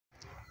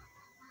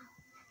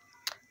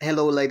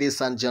Hello,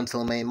 ladies and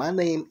gentlemen. My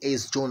name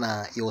is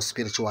Jonah, your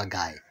spiritual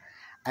guy.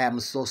 I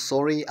am so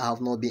sorry I have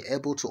not been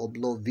able to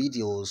upload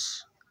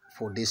videos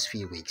for these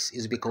few weeks.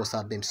 It's because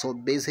I've been so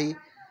busy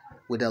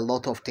with a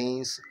lot of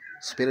things,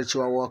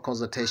 spiritual work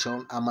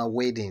consultation, and my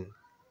wedding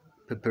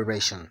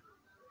preparation,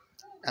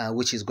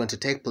 which is going to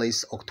take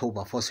place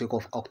October, first week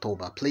of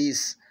October.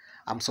 Please,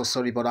 I'm so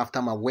sorry, but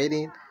after my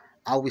wedding,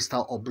 I will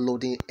start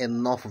uploading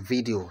enough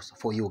videos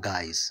for you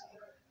guys.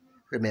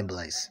 Remember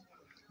this.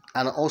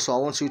 And also, I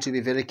want you to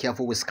be very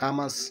careful with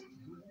scammers.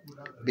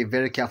 Be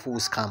very careful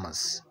with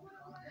scammers.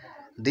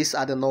 These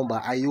are the number.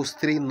 I use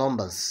 3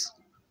 numbers.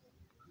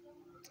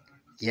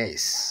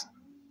 Yes.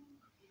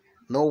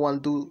 No one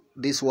do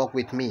this work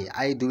with me.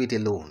 I do it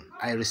alone.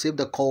 I receive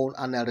the call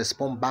and I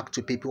respond back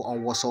to people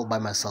on WhatsApp by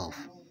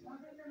myself.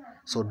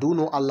 So do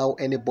not allow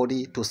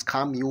anybody to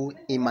scam you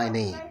in my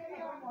name.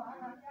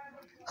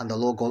 And the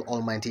Lord God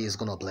Almighty is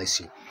going to bless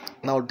you.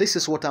 Now, this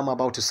is what I'm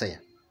about to say.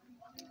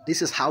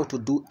 This is how to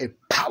do a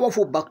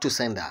powerful back to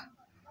sender.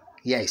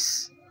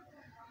 Yes.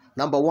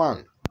 Number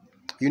 1,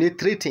 you need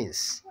 3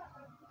 things.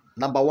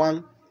 Number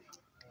 1,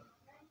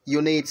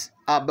 you need,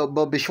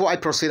 but before I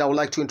proceed, I would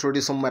like to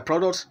introduce some of my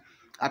products.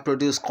 I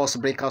produce course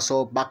breaker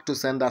soap, back to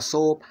sender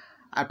soap.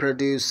 I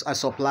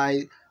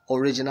supply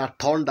original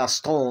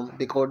Thunderstone,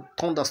 because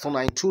Thunderstone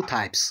are in 2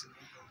 types.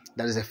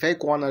 There is a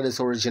fake one and there's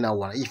original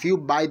one. If you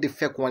buy the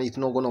fake one, it's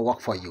not going to work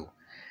for you.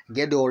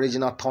 Get the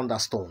original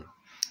Thunderstone.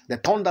 The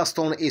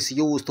Thunderstone is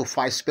used to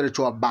fight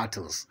spiritual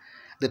battles.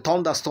 The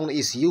Thunderstone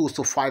is used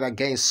to fight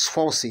against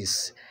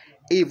forces,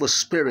 evil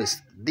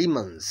spirits,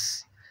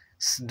 demons.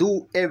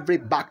 Do every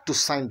back to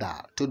sender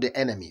to the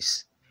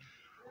enemies.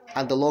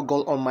 And the Lord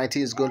God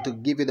Almighty is going to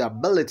give you the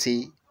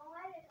ability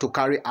to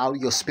carry out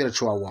your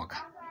spiritual work.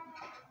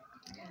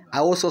 I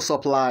also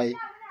supply,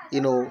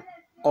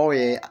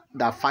 oil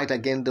that fight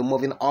against the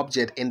moving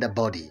object in the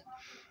body.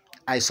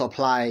 I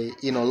supply,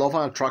 love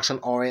and attraction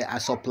oil. I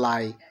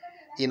supply,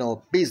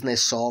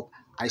 business soap.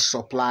 I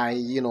supply,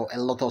 a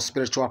lot of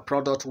spiritual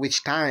products,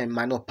 which time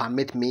might not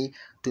permit me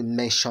to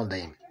mention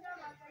them.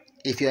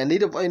 If you're in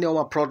need of any of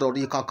my product,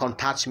 you can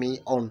contact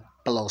me on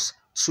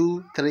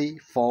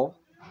 +234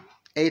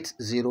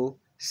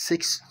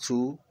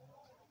 8062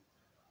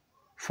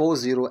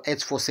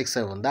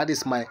 408467. That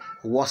is my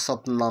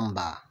WhatsApp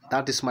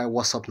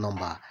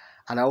number.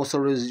 And I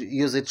also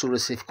use it to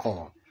receive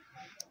call.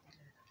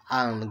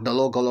 And the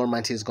Lord God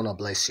Almighty is gonna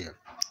bless you.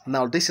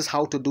 Now, this is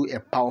how to do a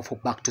powerful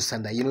back to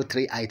sender. You need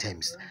 3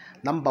 items.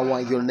 Number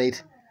 1, you need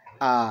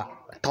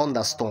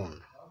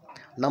Thunderstone.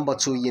 Number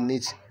 2, you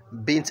need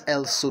Bint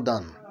El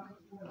Sudan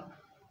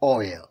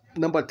oil.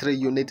 Number 3,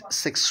 you need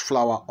 6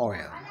 flower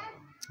oil.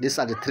 These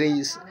are the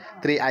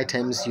 3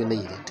 items you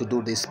need to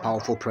do these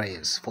powerful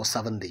prayers for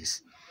 7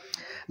 days.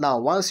 Now,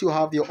 once you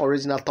have your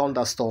original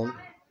Thunderstone,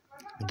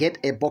 get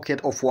a bucket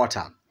of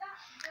water.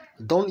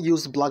 Don't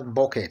use black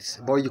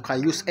buckets, but you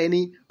can use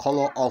any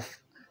color of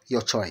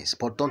your choice,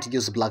 but don't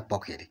use black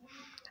bucket.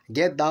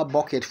 Get that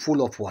bucket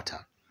full of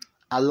water.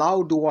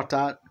 Allow the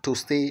water to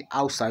stay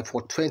outside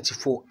for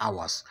 24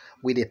 hours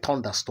with a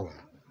Thunderstone.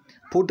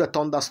 Put the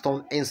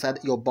Thunderstone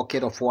inside your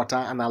bucket of water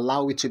and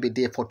allow it to be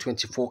there for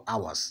 24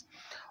 hours.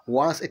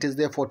 Once it is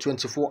there for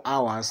 24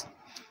 hours,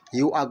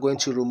 you are going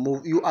to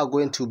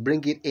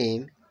bring it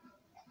in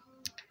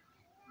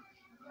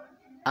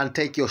and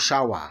take your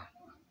shower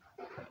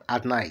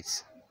at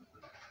night.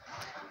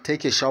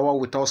 Take a shower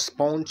without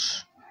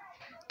sponge.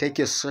 Take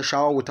a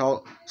shower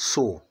without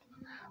soap.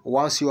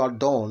 Once you are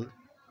done,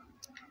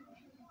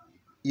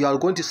 you are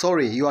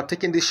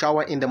taking this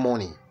shower in the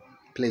morning.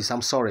 Please,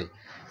 I'm sorry.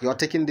 You are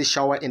taking this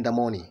shower in the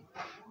morning.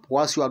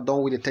 Once you are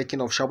done with the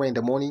taking of shower in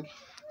the morning,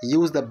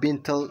 use the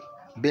Bint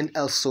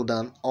El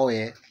Sudan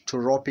oil to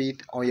rub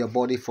it on your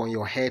body from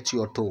your head to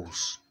your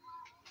toes.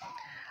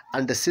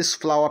 And the 6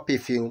 flower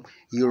perfume,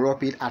 you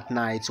rub it at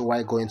night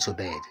while going to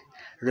bed.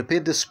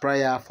 Repeat this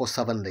prayer for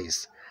 7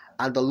 days.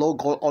 And the Lord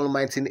God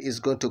Almighty is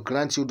going to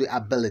grant you the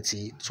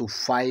ability to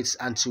fight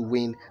and to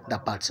win the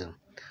battle.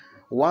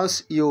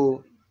 Once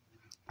you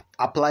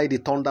apply the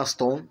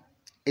Thunderstone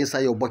inside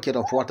your bucket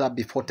of water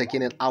before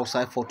taking it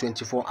outside for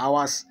 24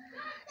 hours,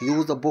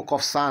 use the book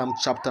of Psalm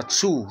chapter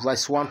 2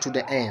 verse 1 to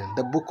the end.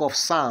 The book of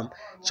Psalm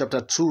chapter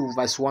 2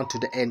 verse 1 to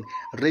the end.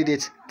 Read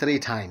it 3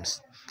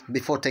 times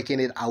before taking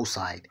it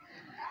outside.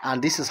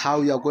 And this is how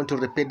you are going to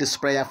repeat this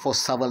prayer for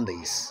 7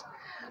 days.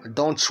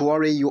 Don't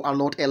worry, you are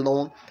not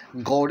alone.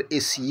 God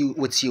is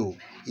with you.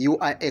 You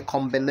are a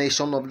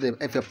combination of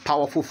the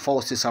powerful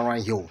forces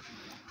around you.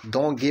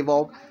 Don't give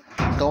up.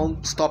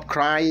 Don't stop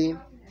crying,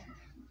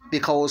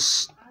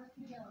 because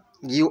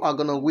you are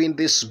going to win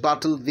this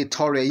battle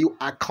victory. You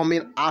are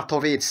coming out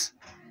of it.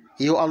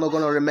 You are not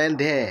going to remain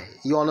there.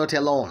 You are not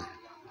alone.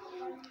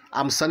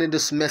 I'm sending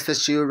this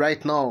message to you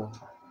right now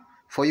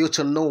for you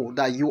to know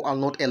that you are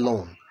not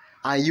alone.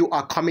 And you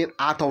are coming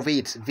out of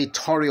it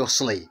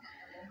victoriously.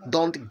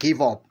 Don't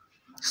give up.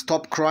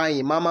 Stop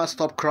crying. Mama,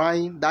 stop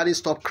crying. Daddy,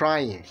 stop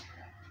crying.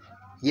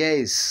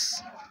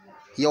 Yes,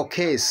 your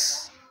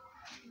case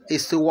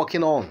is still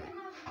working on.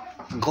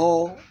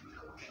 God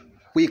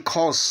will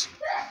cause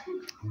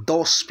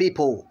Those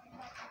people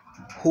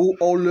who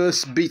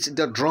always beat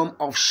the drum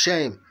of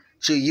shame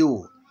to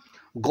you,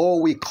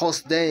 God will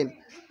cause them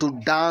to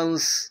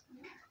dance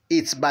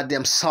it by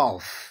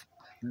themselves.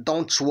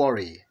 Don't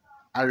worry,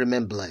 and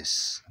remain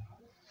blessed.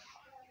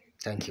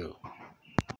 Thank you.